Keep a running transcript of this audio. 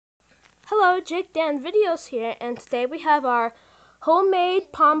Hello, Jake Dan Videos here, and today we have our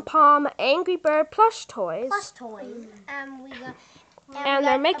homemade Pom Pom Angry Bird plush toys. And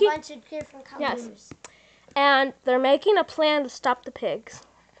they're making a bunch of different colors. Yes, and they're making a plan to stop the pigs.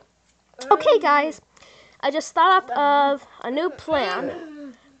 Okay, guys, I just thought up of a new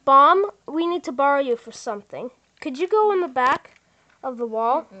plan. Bomb, we need to borrow you for something. Could you go in the back of the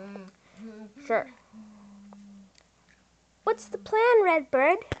wall? Sure. What's the plan,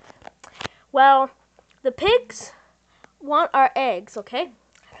 Redbird? Well, the pigs want our eggs, okay?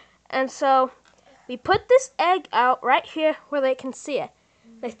 And so we put this egg out right here where they can see it.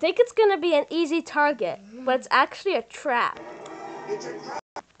 They think it's going to be an easy target, but it's actually a trap.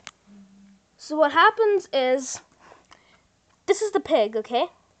 So what happens is, this is the pig, okay?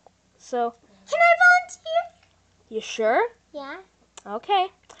 So, can I volunteer? You sure? Yeah. Okay.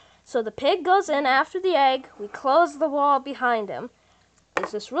 So the pig goes in after the egg. We close the wall behind him.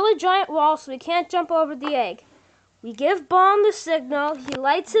 There's this really giant wall, so he can't jump over the egg. We give Bomb the signal. He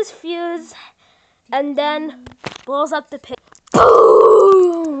lights his fuse and then blows up the pig.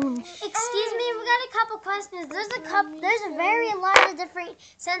 Boom! Excuse me, we got a couple questions. There's a very lot of different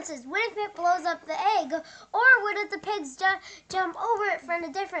senses. What if it blows up the egg? Or what if the pigs jump over it from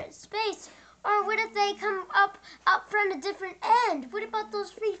a different space? Or what if they come up from a different end? What about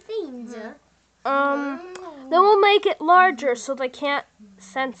those three things? Then we'll make it larger so they can't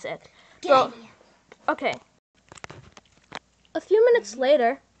sense it. So, okay. A few minutes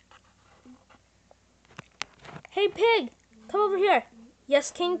later. Hey, pig, come over here.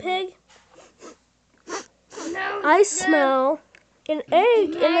 Yes, King Pig? No, I smell an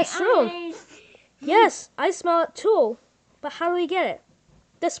egg in this room. Yes, I smell it too. But how do we get it?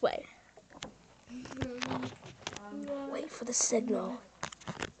 This way. Wait for the signal.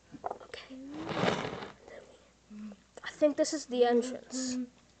 Okay. I think this is the entrance.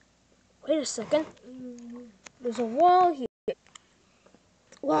 Wait a second. There's a wall here.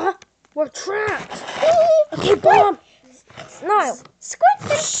 What? We're trapped. Okay, Bomb. Niall.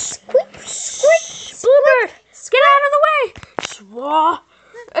 Squid, squid, squid, Bluebird, get out of the way. Swah.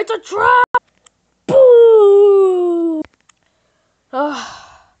 It's a trap. Boo.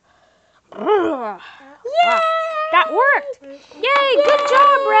 Yay! That worked. Yay, good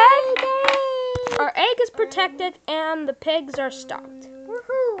job, Red. Our egg is protected and the pigs are stopped.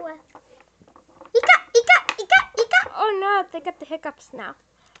 Woohoo! Ika. Oh no, they got the hiccups now.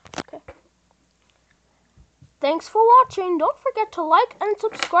 Okay. Thanks for watching. Don't forget to like and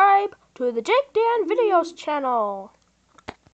subscribe to the Jake Dan Videos channel.